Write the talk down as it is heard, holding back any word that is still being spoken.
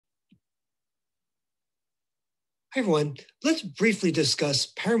Hi everyone, let's briefly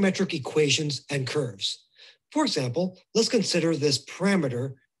discuss parametric equations and curves. For example, let's consider this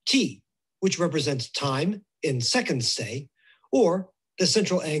parameter t, which represents time in seconds, say, or the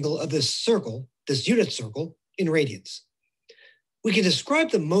central angle of this circle, this unit circle, in radians. We can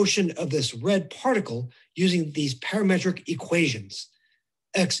describe the motion of this red particle using these parametric equations.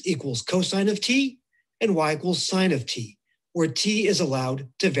 X equals cosine of t and y equals sine of t, where t is allowed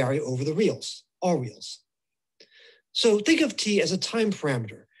to vary over the reals, all reals. So think of t as a time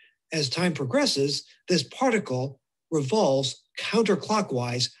parameter. As time progresses, this particle revolves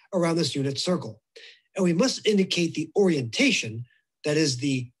counterclockwise around this unit circle. And we must indicate the orientation, that is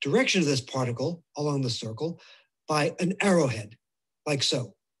the direction of this particle along the circle, by an arrowhead, like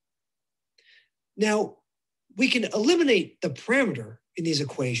so. Now, we can eliminate the parameter in these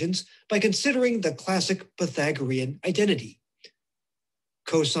equations by considering the classic Pythagorean identity.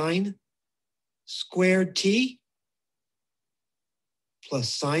 Cosine squared t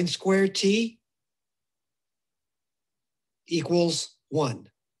plus sine squared t equals 1.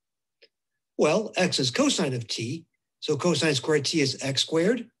 Well, x is cosine of t, so cosine squared t is x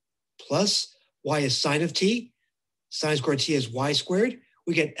squared, plus y is sine of t, sine squared t is y squared.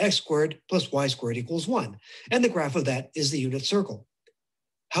 We get x squared plus y squared equals 1. And the graph of that is the unit circle.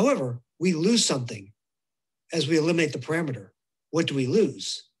 However, we lose something as we eliminate the parameter. What do we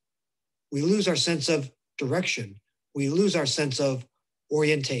lose? We lose our sense of direction. We lose our sense of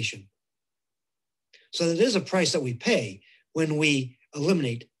orientation. So that is a price that we pay when we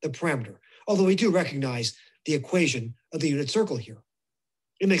eliminate the parameter, although we do recognize the equation of the unit circle here.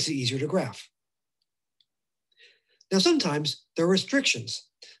 It makes it easier to graph. Now, sometimes there are restrictions.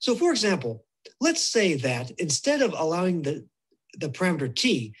 So for example, let's say that instead of allowing the parameter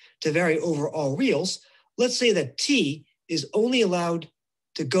t to vary over all reals, let's say that t is only allowed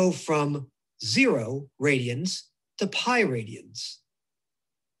to go from 0 radians to pi radians.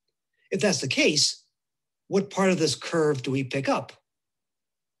 If that's the case, what part of this curve do we pick up?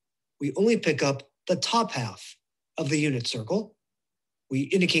 We only pick up the top half of the unit circle. We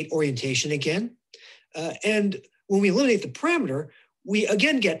indicate orientation again. And when we eliminate the parameter, we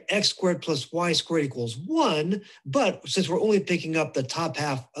again get x squared plus y squared equals 1. But since we're only picking up the top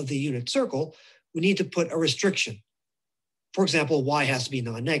half of the unit circle, we need to put a restriction. For example, y has to be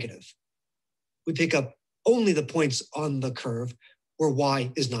non-negative. We pick up only the points on the curve where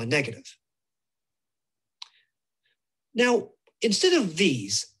y is non-negative. Now, instead of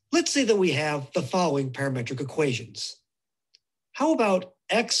these, let's say that we have the following parametric equations. How about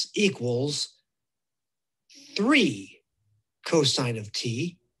x equals 3 cosine of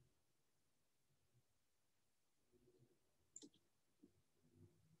t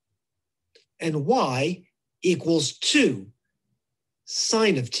and y equals 2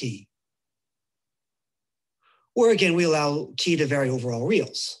 sine of t, where again we allow t to vary over all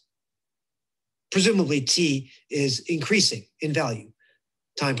reals. Presumably t is increasing in value.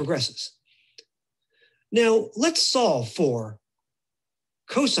 Time progresses. Now let's solve for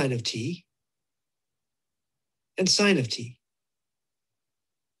cosine of t and sine of t.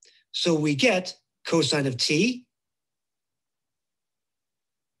 So we get cosine of t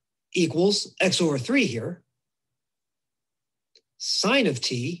equals x over 3 here. Sine of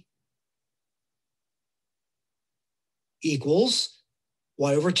t equals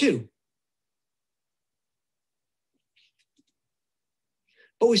y over 2.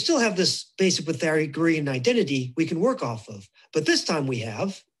 But we still have this basic Pythagorean identity we can work off of. But this time we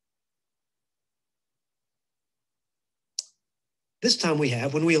have,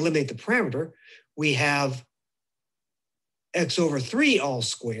 when we eliminate the parameter, we have x over 3 all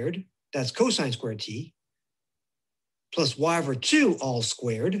squared, that's cosine squared t, plus y over 2 all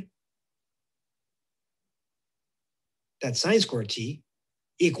squared, that's sine squared t,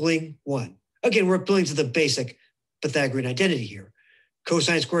 equaling 1. Again, we're appealing to the basic Pythagorean identity here.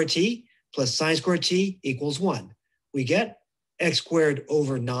 Cosine squared t plus sine squared t equals 1. We get x squared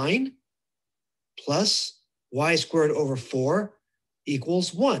over 9 plus y squared over 4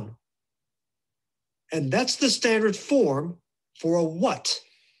 equals 1. And that's the standard form for a what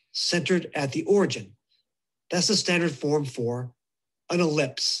centered at the origin. That's the standard form for an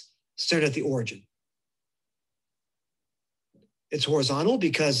ellipse centered at the origin. It's horizontal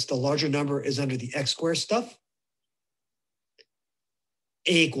because the larger number is under the x squared stuff.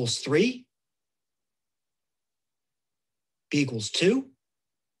 A equals 3, B equals 2,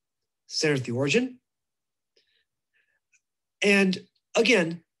 center at the origin. And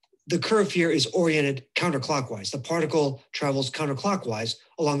again, the curve here is oriented counterclockwise. The particle travels counterclockwise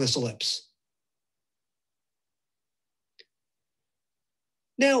along this ellipse.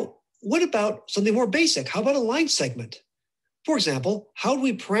 Now, what about something more basic? How about a line segment? For example, how do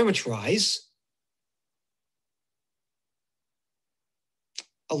we parameterize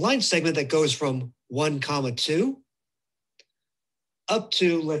a line segment that goes from 1, 2 up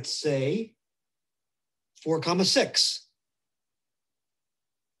to, let's say, 4, 6?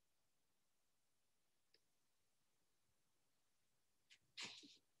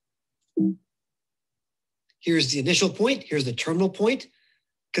 Here's the initial point, here's the terminal point.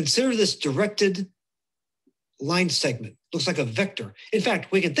 Consider this directed line segment. Looks like a vector. In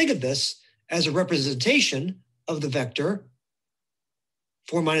fact, we can think of this as a representation of the vector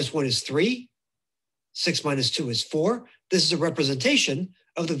 4 minus 1 is 3, 6 minus 2 is 4. This is a representation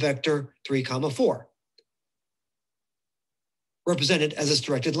of the vector 3, 4, represented as this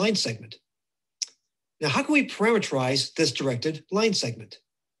directed line segment. Now, how can we parameterize this directed line segment?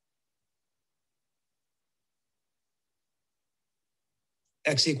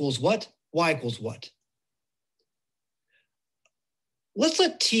 X equals what? Y equals what? Let's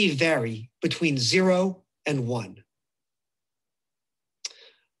let t vary between 0 and 1.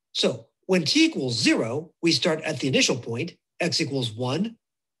 So when t equals 0, we start at the initial point, x equals 1,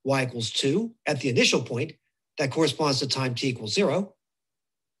 y equals 2. At the initial point, that corresponds to time t equals 0.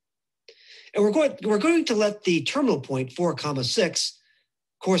 And we're going to let the terminal point, 4, 6,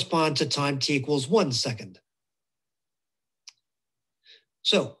 correspond to time t equals 1 second.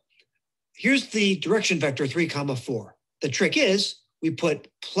 So here's the direction vector 3, 4. The trick is we put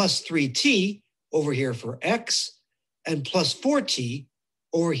plus 3t over here for x and plus 4t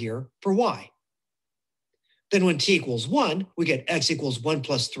over here for y. Then when t equals 1, we get x equals 1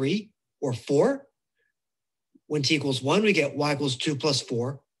 plus 3, or 4. When t equals 1, we get y equals 2 plus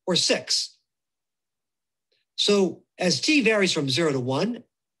 4, or 6. So as t varies from 0 to 1,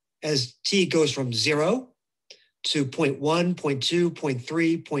 as t goes from 0 to 0.1, 0.2,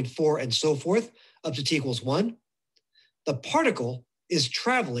 0.3, 0.4, and so forth, up to t equals 1, the particle is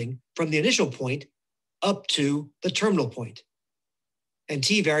traveling from the initial point up to the terminal point. And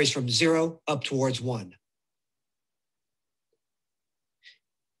t varies from 0 up towards 1.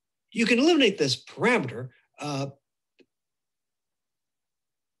 You can eliminate this parameter. For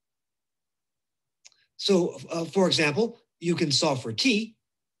example, you can solve for t.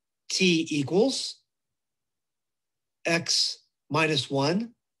 T equals x minus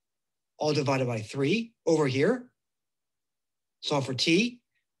 1 all divided by 3 over here. Solve for t.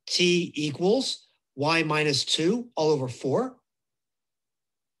 T equals y minus 2 all over 4.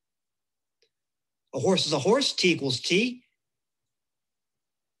 A horse is a horse, t equals t.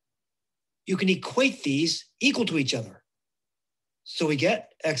 You can equate these equal to each other. So we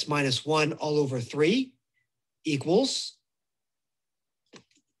get x minus 1 all over 3 equals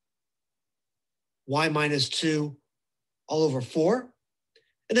y minus 2 all over 4.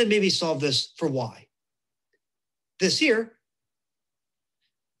 And then maybe solve this for y. This here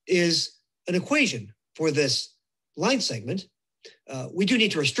is an equation for this line segment. We do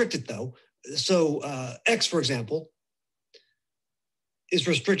need to restrict it though. So x, for example, is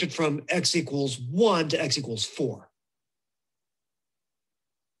restricted from x equals 1 to x equals 4.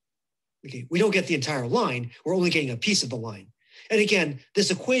 Okay, we don't get the entire line, we're only getting a piece of the line. And again,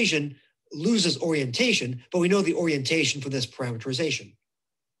 this equation loses orientation, but we know the orientation for this parameterization.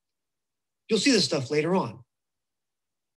 You'll see this stuff later on.